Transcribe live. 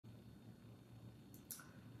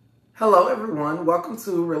Hello, everyone. Welcome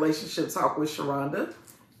to Relationship Talk with Sharonda.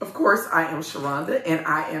 Of course, I am Sharonda, and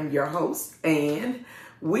I am your host. And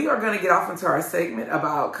we are going to get off into our segment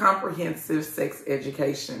about comprehensive sex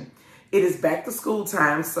education. It is back to school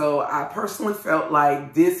time, so I personally felt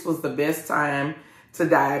like this was the best time to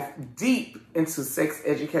dive deep into sex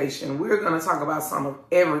education. We're going to talk about some of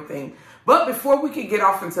everything. But before we can get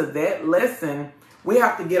off into that lesson, we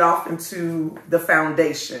have to get off into the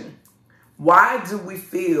foundation. Why do we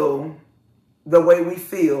feel the way we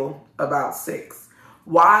feel about sex?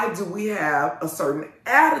 Why do we have a certain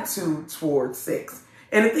attitude towards sex?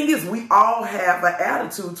 And the thing is, we all have an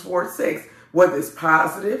attitude towards sex, whether it's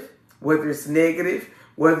positive, whether it's negative,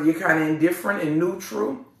 whether you're kind of indifferent and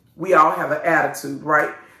neutral. We all have an attitude,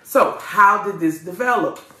 right? So how did this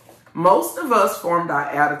develop? Most of us formed our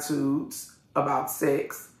attitudes about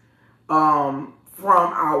sex from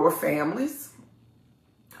our families,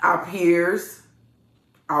 our peers,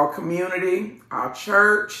 our community, our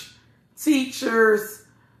church, teachers,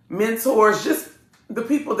 mentors, just the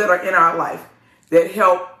people that are in our life that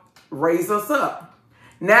help raise us up.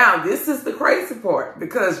 Now, this is the crazy part,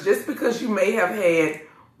 because just because you may have had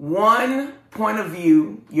one point of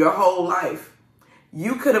view your whole life,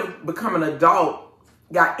 you could have become an adult,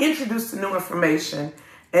 got introduced to new information,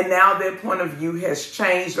 and now that point of view has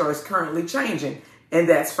changed or is currently changing. And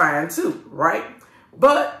that's fine too, right?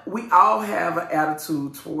 But we all have an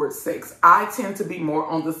attitude towards sex. I tend to be more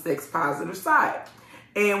on the sex positive side.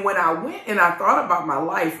 And when I went and I thought about my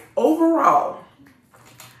life overall,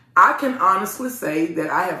 I can honestly say that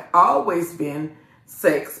I have always been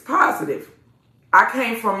sex positive. I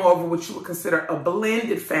came from more of what you would consider a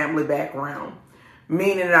blended family background,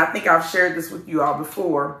 meaning, and I think I've shared this with you all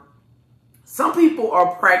before, some people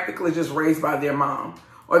are practically just raised by their mom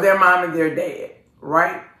or their mom and their dad,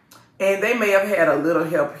 right? And they may have had a little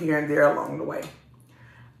help here and there along the way.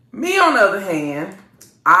 Me, on the other hand,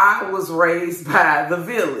 I was raised by the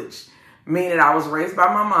village, meaning I was raised by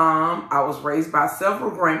my mom. I was raised by several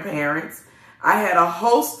grandparents. I had a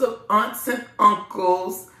host of aunts and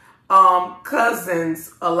uncles,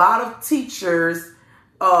 cousins, a lot of teachers,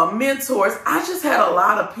 mentors. I just had a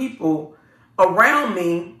lot of people around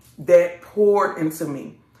me that poured into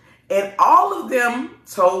me. And all of them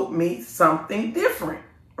told me something different,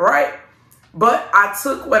 right? But I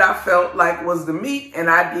took what I felt like was the meat, and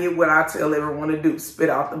I did what I tell everyone to do, spit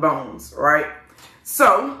out the bones, right?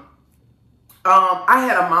 So I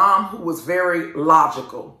had a mom who was very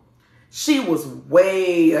logical. She was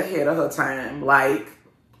way ahead of her time, like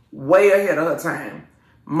way ahead of her time.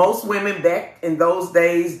 Most women back in those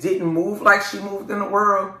days didn't move like she moved in the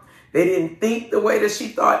world. They didn't think the way that she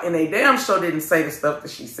thought, and they damn sure didn't say the stuff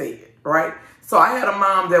that she said, right? So I had a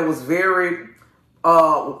mom that was very,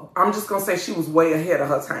 I'm just going to say she was way ahead of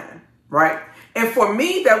her time, right? And for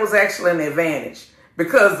me, that was actually an advantage,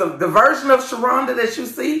 because the version of Sharonda that you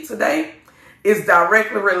see today is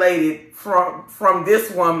directly related from this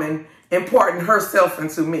woman imparting herself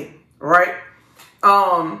into me, right?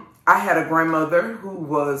 I had a grandmother who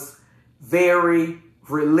was very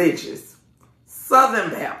religious.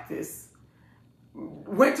 Southern Baptist,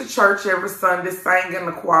 went to church every Sunday, sang in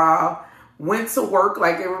the choir, went to work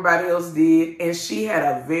like everybody else did, and she had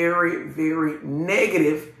a very, very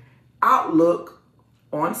negative outlook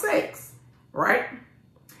on sex, right?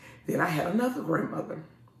 Then I had another grandmother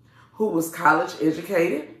who was college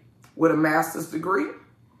educated with a master's degree,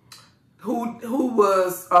 who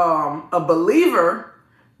was a believer,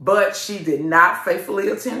 but she did not faithfully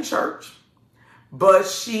attend church. But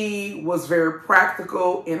she was very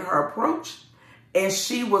practical in her approach, and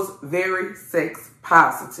she was very sex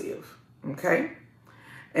positive, okay?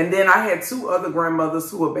 And then I had two other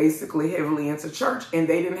grandmothers who were basically heavily into church, and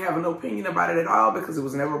they didn't have an opinion about it at all because it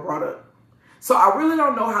was never brought up. So I really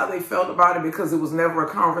don't know how they felt about it, because it was never a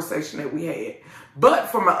conversation that we had. But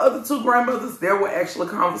for my other two grandmothers, there were actually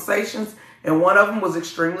conversations, and one of them was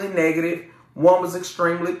extremely negative, one was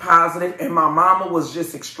extremely positive, and my mama was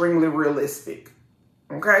just extremely realistic.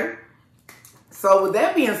 Okay, so with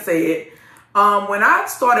that being said, when I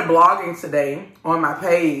started blogging today on my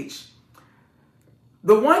page,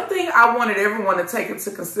 the one thing I wanted everyone to take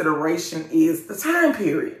into consideration is the time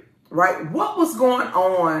period, right? What was going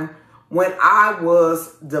on when I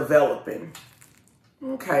was developing?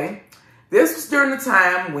 Okay, this was during the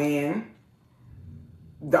time when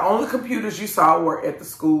the only computers you saw were at the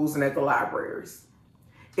schools and at the libraries.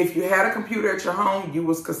 If you had a computer at your home, you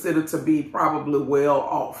was considered to be probably well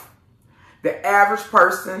off. The average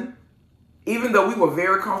person, even though we were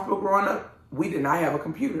very comfortable growing up, we did not have a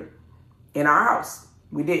computer in our house.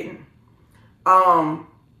 We didn't. The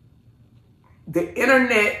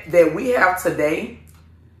internet that we have today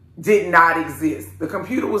did not exist. The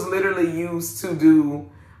computer was literally used to do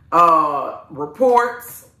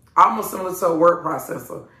reports, almost similar to a word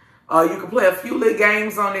processor. You could play a few little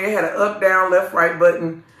games on there. It had an up, down, left, right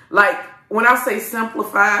button. Like, when I say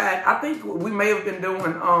simplified, I think we may have been doing,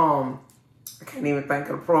 I can't even think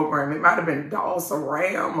of the program. It might have been DOS or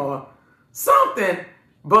RAM or something.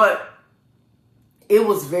 But it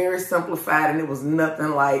was very simplified, and it was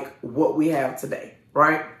nothing like what we have today,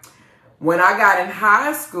 right? When I got in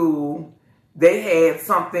high school, they had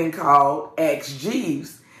something called Ask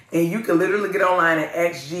Jeeves. And you could literally get online and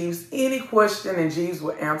ask Jeeves any question, and Jeeves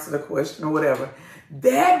would answer the question or whatever.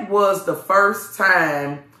 That was the first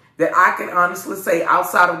time that I can honestly say,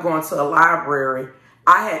 outside of going to a library,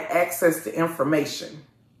 I had access to information,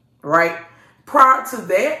 right? Prior to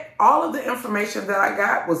that, all of the information that I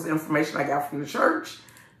got was the information I got from the church,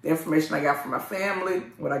 the information I got from my family,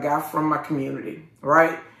 what I got from my community,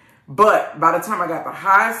 right? But by the time I got to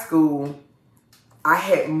high school, I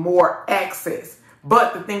had more access.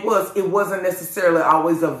 But the thing was, it wasn't necessarily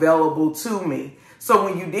always available to me. So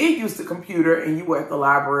when you did use the computer and you were at the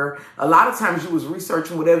library, a lot of times you was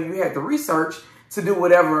researching whatever you had to research to do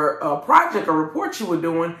whatever project or report you were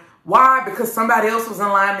doing. Why? Because somebody else was in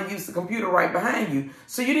line to use the computer right behind you.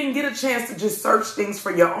 So you didn't get a chance to just search things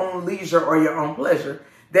for your own leisure or your own pleasure.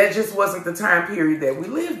 That just wasn't the time period that we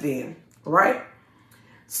lived in, right?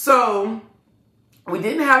 So we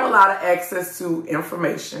didn't have a lot of access to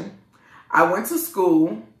information. I went to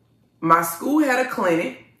school. My school had a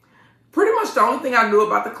clinic. Pretty much the only thing I knew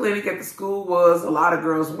about the clinic at the school was a lot of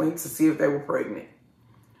girls went to see if they were pregnant.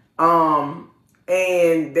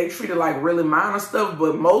 And they treated like really minor stuff,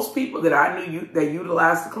 but most people that I knew that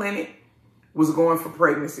utilized the clinic was going for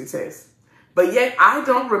pregnancy tests. But yet I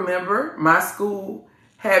don't remember my school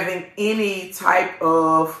having any type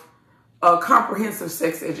of comprehensive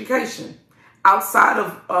sex education outside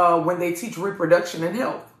of when they teach reproduction and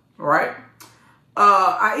health, right?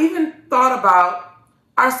 I even thought about,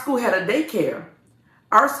 our school had a daycare.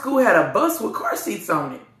 Our school had a bus with car seats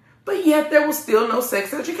on it, but yet there was still no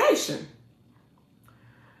sex education.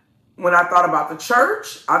 When I thought about the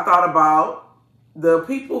church, I thought about the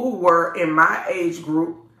people who were in my age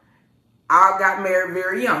group. I got married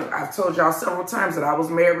very young. I've told y'all several times that I was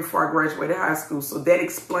married before I graduated high school, so that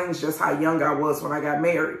explains just how young I was when I got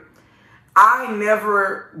married. I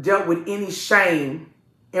never dealt with any shame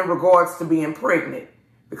in regards to being pregnant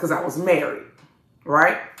because I was married,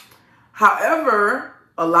 right? However,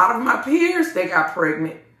 a lot of my peers that got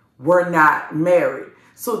pregnant were not married.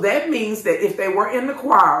 So that means that if they were in the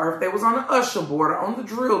choir, if they was on the usher board or on the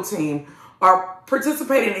drill team or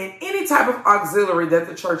participating in any type of auxiliary that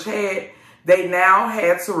the church had, they now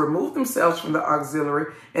had to remove themselves from the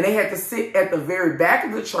auxiliary and they had to sit at the very back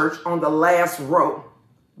of the church on the last row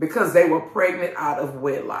because they were pregnant out of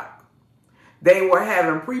wedlock. They were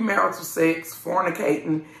having premarital sex,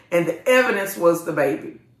 fornicating, and the evidence was the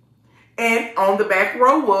baby. And on the back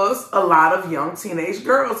row was a lot of young teenage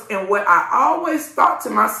girls. And what I always thought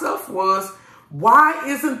to myself was, why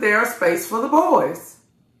isn't there a space for the boys?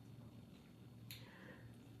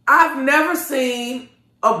 I've never seen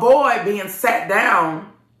a boy being sat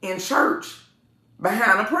down in church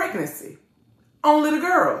behind a pregnancy. Only the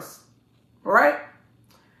girls, right?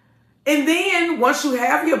 And then once you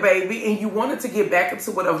have your baby and you wanted to get back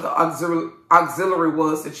into whatever the auxiliary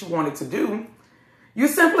was that you wanted to do, you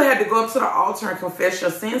simply had to go up to the altar and confess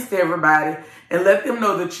your sins to everybody and let them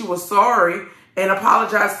know that you were sorry and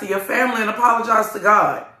apologize to your family and apologize to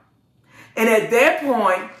God. And at that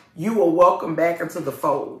point, you were welcomed back into the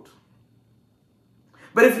fold.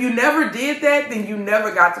 But if you never did that, then you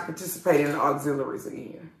never got to participate in the auxiliaries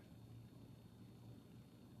again.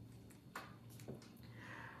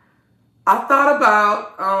 I thought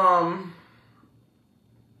about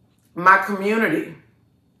my community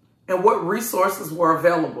and what resources were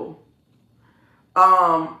available.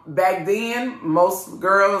 Back then, most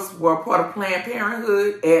girls were part of Planned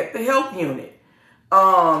Parenthood at the health unit.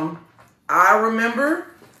 I remember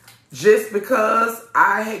just because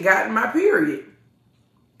I had gotten my period,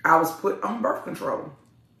 I was put on birth control.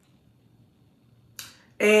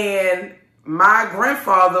 And my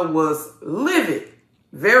grandfather was livid,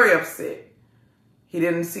 very upset. He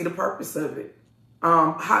didn't see the purpose of it.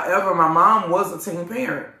 However, my mom was a teen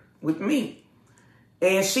parent with me.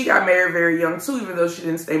 And she got married very young too, even though she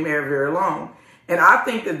didn't stay married very long. And I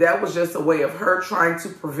think that that was just a way of her trying to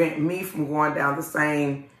prevent me from going down the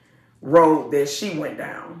same road that she went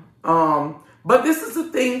down. But this is the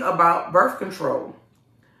thing about birth control.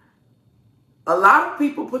 A lot of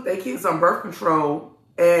people put their kids on birth control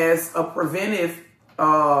as a preventive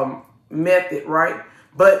method, right?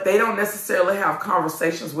 but they don't necessarily have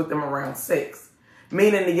conversations with them around sex.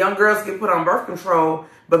 Meaning the young girls get put on birth control,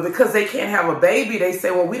 but because they can't have a baby, they say,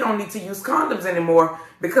 well, we don't need to use condoms anymore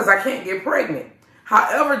because I can't get pregnant.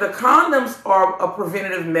 However, the condoms are a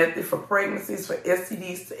preventative method for pregnancies, for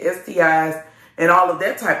STDs, to STIs, and all of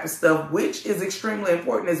that type of stuff, which is extremely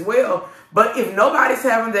important as well. But if nobody's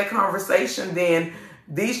having that conversation, then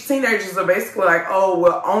these teenagers are basically like, oh,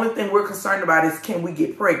 well, only thing we're concerned about is can we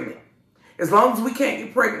get pregnant? As long as we can't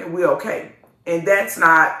get pregnant, we're okay. And that's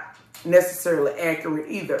not necessarily accurate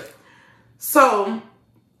either. So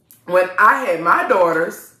when I had my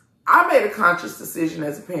daughters, I made a conscious decision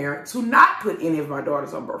as a parent to not put any of my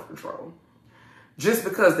daughters on birth control just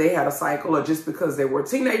because they had a cycle or just because they were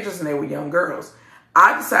teenagers and they were young girls.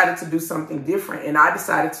 I decided to do something different, and I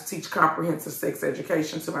decided to teach comprehensive sex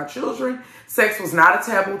education to my children. Sex was not a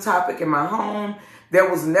taboo topic in my home. There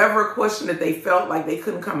was never a question that they felt like they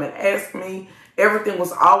couldn't come and ask me. Everything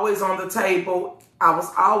was always on the table. I was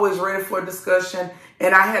always ready for a discussion,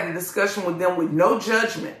 and I had a discussion with them with no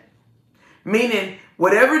judgment. Meaning,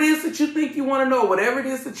 whatever it is that you think you want to know, whatever it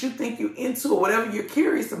is that you think you're into, or whatever you're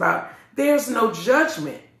curious about, there's no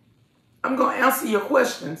judgment. I'm going to answer your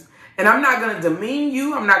questions, and I'm not going to demean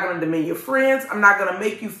you. I'm not going to demean your friends. I'm not going to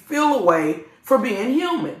make you feel a way for being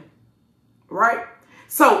human, right?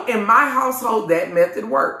 So in my household, that method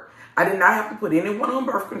worked. I did not have to put anyone on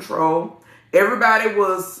birth control. Everybody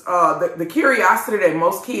was, the curiosity that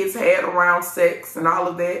most kids had around sex and all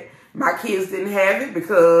of that, my kids didn't have it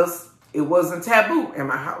because it wasn't taboo in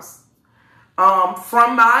my house.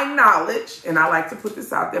 From my knowledge, and I like to put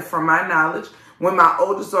this out there, from my knowledge, when my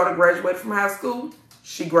oldest daughter graduated from high school,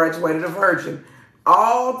 she graduated a virgin.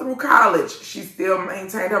 All through college, she still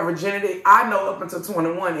maintained her virginity, I know, up until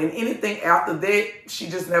 21. And anything after that, she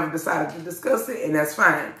just never decided to discuss it, and that's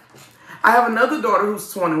fine. I have another daughter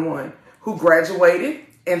who's 21 who graduated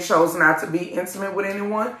and chose not to be intimate with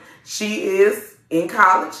anyone. She is in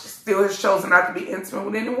college, still has chosen not to be intimate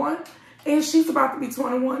with anyone, and she's about to be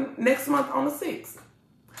 21 next month on the 6th.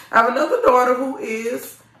 I have another daughter who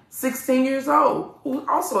is 16 years old, who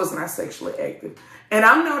also is not sexually active. And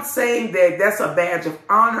I'm not saying that that's a badge of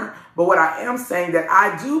honor, but what I am saying that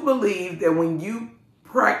I do believe that when you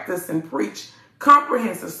practice and preach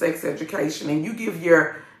comprehensive sex education and you give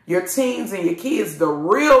your teens and your kids the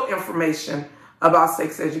real information about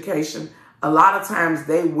sex education, a lot of times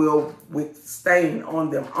they will withstand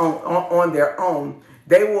on their own.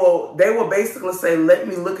 They will basically say, let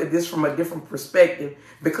me look at this from a different perspective,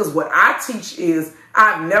 because what I teach is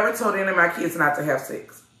I've never told any of my kids not to have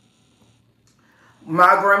sex.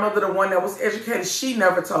 My grandmother, the one that was educated, she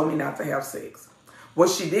never told me not to have sex.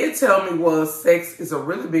 What she did tell me was sex is a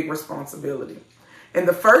really big responsibility. And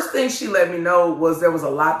the first thing she let me know was there was a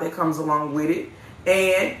lot that comes along with it.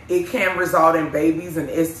 And it can result in babies and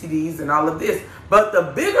STDs and all of this. But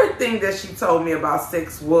the bigger thing that she told me about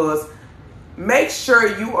sex was make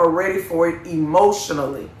sure you are ready for it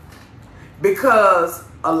emotionally. Because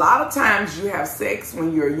a lot of times you have sex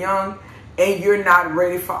when you're young and you're not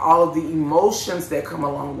ready for all of the emotions that come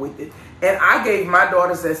along with it. And I gave my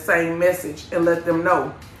daughters that same message and let them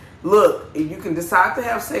know, look, if you can decide to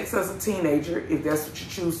have sex as a teenager, if that's what you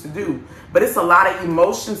choose to do, but it's a lot of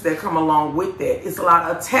emotions that come along with that. It's a lot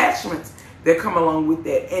of attachments that come along with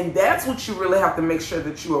that. And that's what you really have to make sure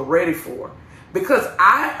that you are ready for. Because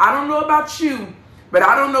I don't know about you, but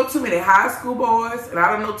I don't know too many high school boys and I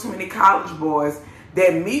don't know too many college boys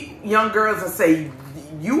that meet young girls and say,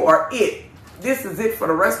 you are it. This is it for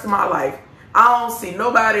the rest of my life. I don't see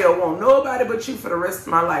nobody or want nobody but you for the rest of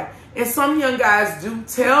my life. And some young guys do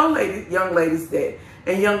tell young ladies that.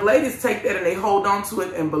 And young ladies take that and they hold on to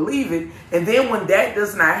it and believe it. And then when that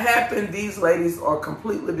does not happen, these ladies are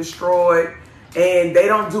completely destroyed. And they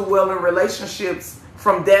don't do well in relationships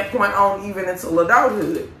from that point on, even until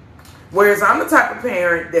adulthood. Whereas I'm the type of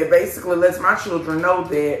parent that basically lets my children know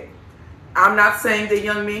that I'm not saying that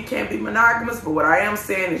young men can't be monogamous, but what I am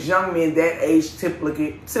saying is young men that age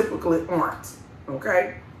typically aren't.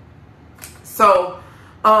 Okay? So,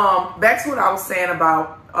 back to what I was saying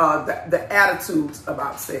about the attitudes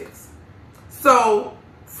about sex. So,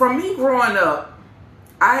 for me growing up,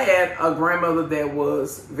 I had a grandmother that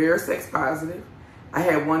was very sex positive. I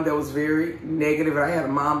had one that was very negative, and I had a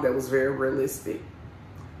mom that was very realistic.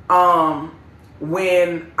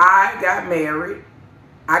 When I got married,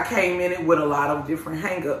 I came in it with a lot of different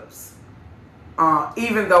hang-ups,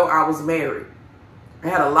 even though I was married. I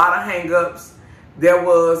had a lot of hang-ups. There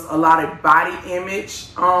was a lot of body image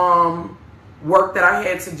work that I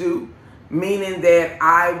had to do, meaning that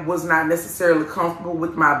I was not necessarily comfortable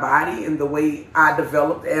with my body and the way I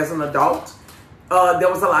developed as an adult. There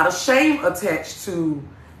was a lot of shame attached to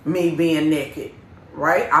me being naked,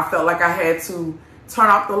 right? I felt like I had to turn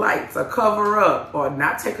off the lights or cover up or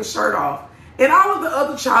not take a shirt off. And all of the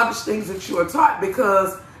other childish things that you are taught,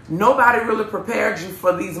 because nobody really prepared you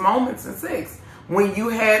for these moments in sex when you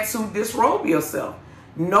had to disrobe yourself.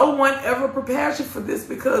 No one ever prepares you for this,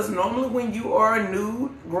 because normally when you are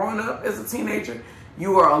nude growing up as a teenager,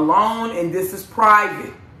 you are alone and this is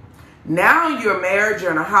private. Now you're married,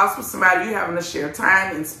 you're in a house with somebody, you're having to share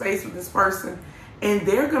time and space with this person, and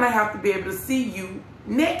they're going to have to be able to see you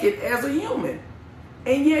naked as a human.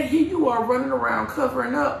 And yet here you are running around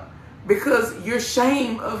covering up because you're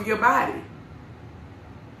ashamed of your body,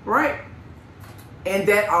 right? And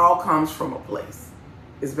that all comes from a place,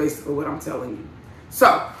 is basically what I'm telling you.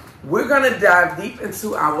 So we're going to dive deep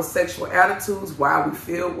into our sexual attitudes, why we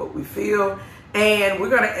feel what we feel, and we're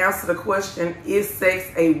going to answer the question, is sex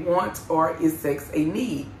a want or is sex a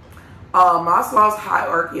need? Maslow's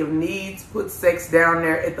hierarchy of needs puts sex down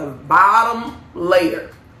there at the bottom layer.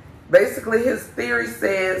 Basically, his theory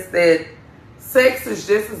says that sex is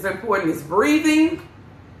just as important as breathing,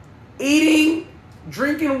 eating,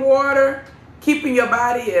 drinking water, keeping your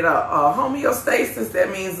body at a homeostasis. That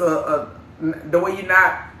means the way you're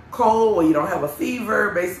not cold or you don't have a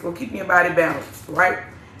fever, basically keeping your body balanced, right?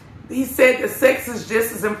 He said that sex is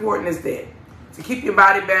just as important as that. To keep your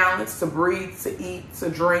body balanced, to breathe, to eat, to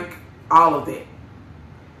drink, all of that.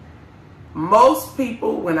 Most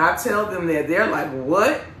people, when I tell them that, they're like,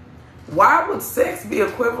 what? Why would sex be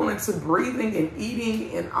equivalent to breathing and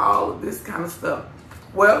eating and all of this kind of stuff?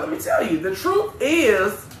 Well, let me tell you, the truth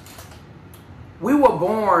is we were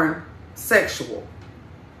born sexual.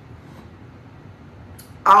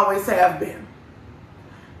 Always have been.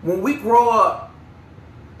 When we grow up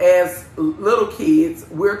as little kids,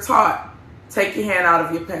 we're taught, take your hand out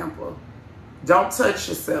of your pamper. Don't touch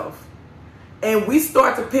yourself. And we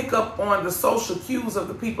start to pick up on the social cues of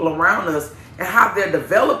the people around us and how they're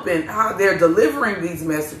developing, how they're delivering these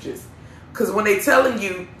messages. Because when they're telling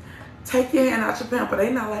you, take your hand out your pamper,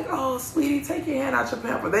 they're not like, oh, sweetie, take your hand out your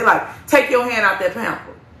pamper. They like, take your hand out that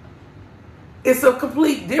pamper. It's a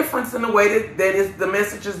complete difference in the way that the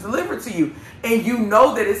message is delivered to you. And you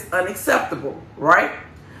know that it's unacceptable, right?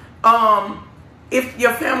 If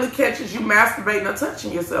your family catches you masturbating or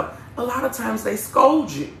touching yourself, a lot of times they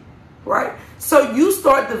scold you, right? So you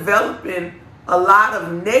start developing a lot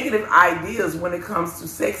of negative ideas when it comes to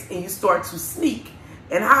sex, and you start to sneak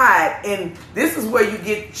and hide. And this is where you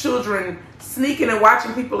get children sneaking and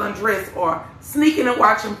watching people undress, or sneaking and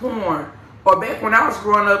watching porn, or back when I was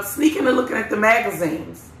growing up, sneaking and looking at the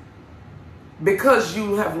magazines, because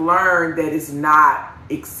you have learned that it's not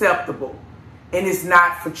acceptable and it's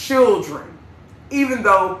not for children. Even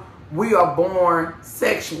though we are born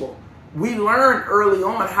sexual, we learn early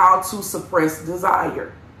on how to suppress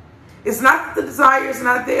desire. It's not that the desire is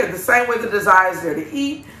not there. The same way the desire is there to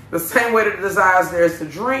eat, the same way the desire is there is to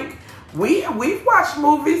drink. We've watched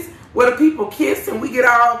movies where the people kiss and we get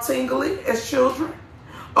all tingly as children.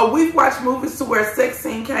 Or we've watched movies to where a sex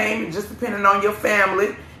scene came, and just depending on your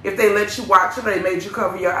family, if they let you watch it, they made you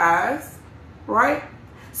cover your eyes, right?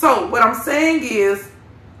 So what I'm saying is,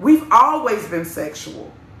 we've always been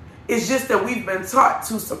sexual. It's just that we've been taught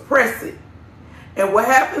to suppress it. And what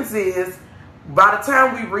happens is, by the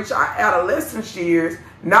time we reach our adolescence years,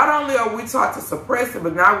 not only are we taught to suppress it,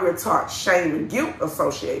 but now we're taught shame and guilt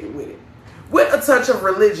associated with it. With a touch of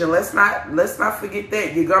religion. Let's not forget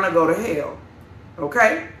that. You're gonna go to hell.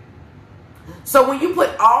 Okay? So when you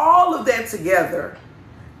put all of that together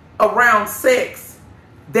around sex,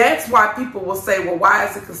 that's why people will say, well, why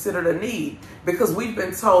is it considered a need? Because we've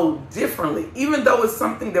been told differently. Even though it's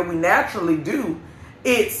something that we naturally do,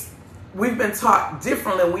 we've been taught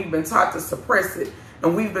differently. We've been taught to suppress it,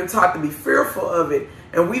 and we've been taught to be fearful of it,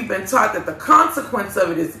 and we've been taught that the consequence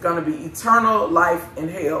of it is going to be eternal life in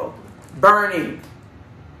hell, burning.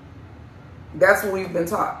 That's what we've been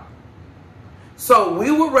taught. So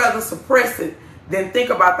we would rather suppress it than think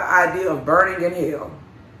about the idea of burning in hell.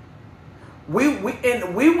 We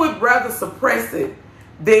would rather suppress it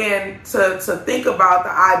than to think about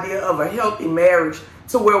the idea of a healthy marriage,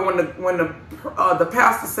 to where when the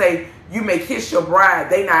pastor say you may kiss your bride,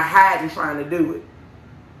 they not hiding trying to do it.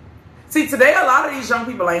 See, today a lot of these young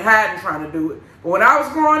people ain't hiding trying to do it. But when I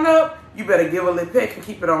was growing up, you better give a lip peck and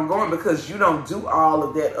keep it on going, because you don't do all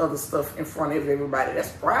of that other stuff in front of everybody.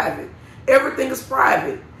 That's private. Everything is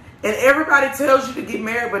private. And everybody tells you to get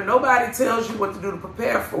married, but nobody tells you what to do to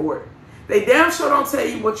prepare for it. They damn sure don't tell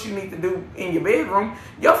you what you need to do in your bedroom.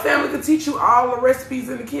 Your family can teach you all the recipes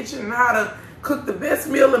in the kitchen and how to cook the best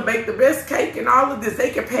meal and bake the best cake and all of this.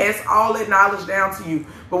 They can pass all that knowledge down to you.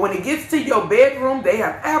 But when it gets to your bedroom, they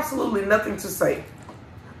have absolutely nothing to say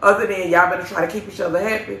other than y'all better try to keep each other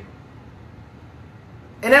happy.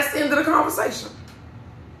 And that's the end of the conversation.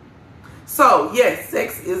 So, yes,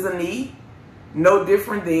 sex is a need. No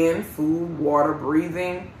different than food, water,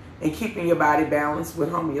 breathing, and keeping your body balanced with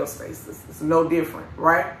homeostasis. It's no different,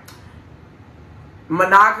 right?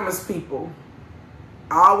 Monogamous people,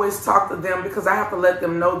 I always talk to them because I have to let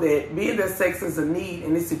them know that being that sex is a need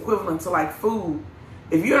and it's equivalent to like food,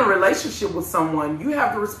 if you're in a relationship with someone, you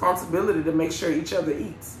have the responsibility to make sure each other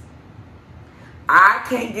eats. I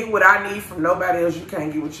can't get what I need from nobody else. You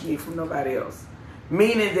can't get what you need from nobody else.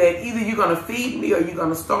 Meaning that either you're going to feed me or you're going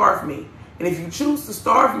to starve me. And if you choose to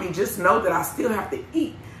starve me, just know that I still have to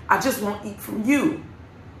eat. I just won't eat from you.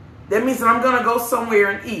 That means that I'm going to go somewhere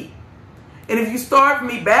and eat. And if you starve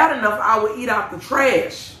me bad enough, I will eat out the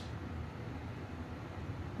trash.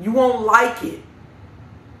 You won't like it.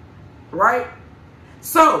 Right?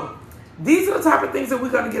 So, these are the type of things that we're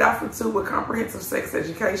going to get off into with comprehensive sex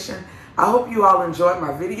education. I hope you all enjoyed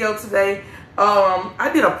my video today. I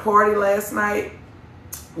did a party last night.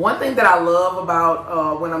 One thing that I love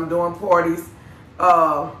about when I'm doing parties,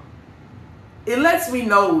 it lets me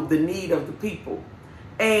know the need of the people.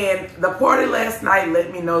 And the party last night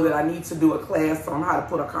let me know that I need to do a class on how to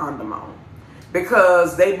put a condom on.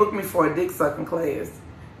 Because they booked me for a dick sucking class.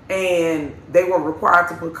 And they were required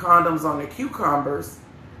to put condoms on their cucumbers.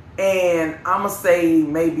 And I'm going to say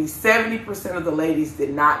maybe 70% of the ladies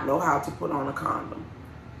did not know how to put on a condom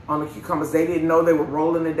on the cucumbers. They didn't know they were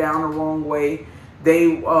rolling it down the wrong way.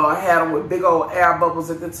 They had them with big old air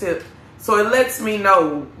bubbles at the tip. So it lets me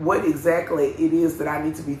know what exactly it is that I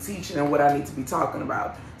need to be teaching and what I need to be talking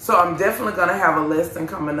about. So I'm definitely going to have a lesson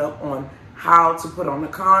coming up on how to put on a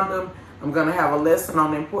condom. I'm going to have a lesson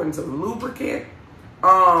on the importance of lubricant.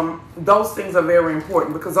 Those things are very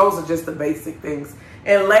important because those are just the basic things.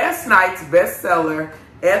 And last night's bestseller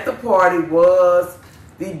at the party was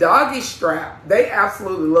the doggy strap. They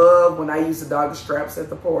absolutely love when I use the doggy straps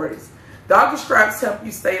at the parties. Doggy straps help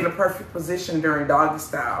you stay in the perfect position during doggy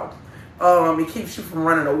style. It keeps you from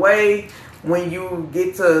running away. When you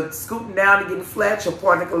get to scooting down to getting flat, your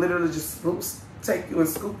partner can literally just take you and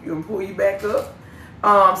scoop you and pull you back up.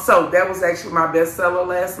 So that was actually my bestseller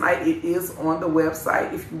last night. It is on the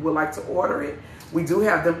website if you would like to order it. We do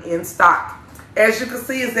have them in stock. As you can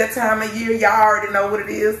see, it's that time of year. Y'all already know what it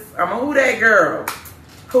is. I'm a who that girl.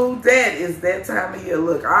 Who that is that time of year.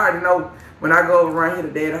 Look, I already know when I go around here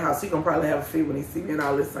to Dad's house, he gonna probably have a fit when he see me in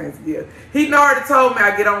all this Saints gear. He already told me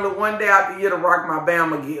I get only one day out the year to rock my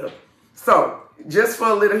Bama gear. So, just for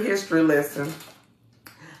a little history lesson,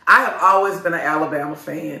 I have always been an Alabama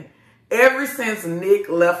fan. Ever since Nick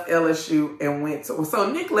left LSU and went to, so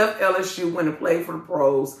Nick left LSU, went and played for the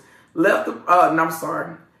pros. Nick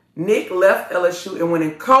left LSU and went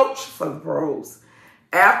and coached for the pros.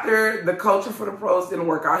 After the coaching for the pros didn't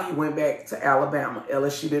work out, he went back to Alabama.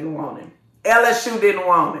 LSU didn't want him. LSU didn't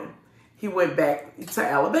want him. He went back to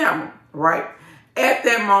Alabama, right? At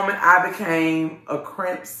that moment, I became a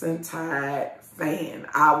Crimson Tide fan.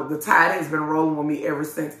 The Tide has been rolling with me ever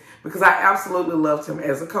since because I absolutely loved him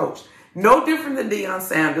as a coach. No different than Deion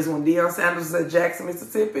Sanders. When Deion Sanders was at Jackson,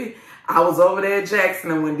 Mississippi, I was over there at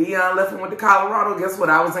Jackson. And when Deion left and went to Colorado, guess what?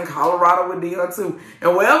 I was in Colorado with Deion too.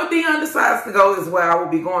 And wherever Deion decides to go is where I will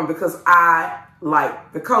be going because I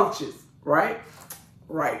like the coaches, right?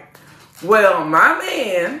 Right. Well, my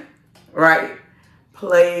man, right,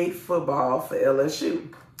 played football for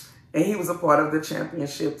LSU. And he was a part of the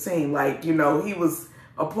championship team. Like, you know, he was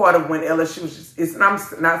a part of when LSU was just, and I'm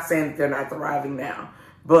not saying that they're not thriving now,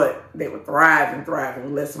 but they were thriving.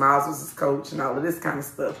 Les Miles was his coach and all of this kind of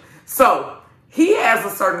stuff. So he has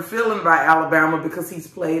a certain feeling about Alabama because he's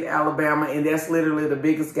played Alabama and that's literally the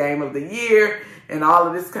biggest game of the year and all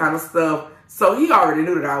of this kind of stuff. So he already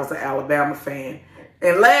knew that I was an Alabama fan.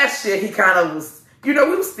 And last year he kind of was, you know,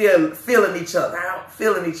 we were still feeling each other out.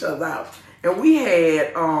 And we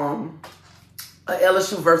had a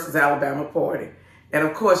LSU versus Alabama party. And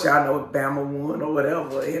of course, y'all know Bama won or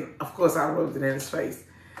whatever. And of course, I rubbed it in his face.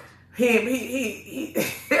 It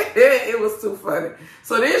was too funny.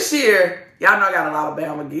 So this year, y'all know I got a lot of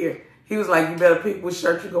Bama gear. He was like, you better pick which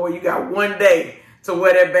shirt you go wear. You got one day to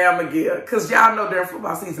wear that Bama gear. Because y'all know during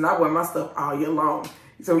football season, I wear my stuff all year long.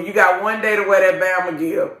 So you got one day to wear that Bama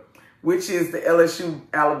gear, which is the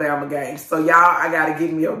LSU-Alabama game. So y'all, I got to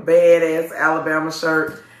get me a badass Alabama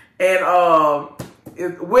shirt. And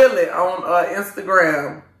Willie on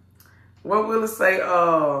Instagram, what will it say?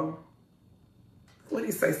 What did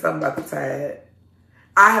he say? Something about the Tide.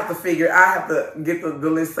 I have to get the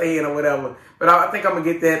list saying or whatever. But I think I'm going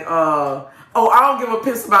to get that. I don't give a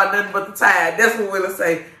piss about nothing but the Tide. That's what Willa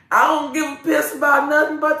say. I don't give a piss about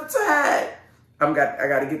nothing but the Tide. I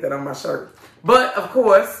got to get that on my shirt. But, of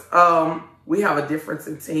course, we have a difference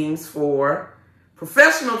in teams for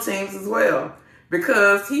professional teams as well.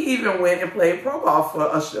 Because he even went and played pro ball for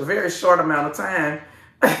a very short amount of time.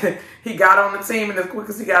 He got on the team, and as quick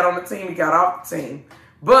as he got on the team, he got off the team.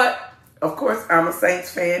 But, of course, I'm a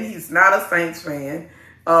Saints fan. He's not a Saints fan.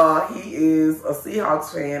 He is a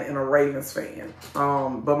Seahawks fan and a Ravens fan,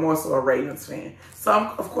 but more so a Ravens fan. So,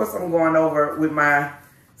 of course, I'm going over with my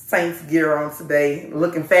Saints gear on today,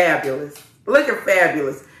 looking fabulous. Looking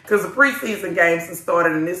fabulous. Because the preseason games have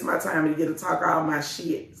started, and this is my time to get to talk all my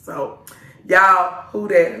shit. So, y'all, who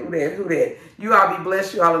that? You all be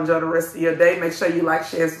blessed. You all enjoy the rest of your day. Make sure you like,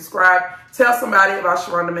 share, and subscribe. Tell somebody about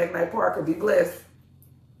Sharonda McKnight Parker. Be blessed.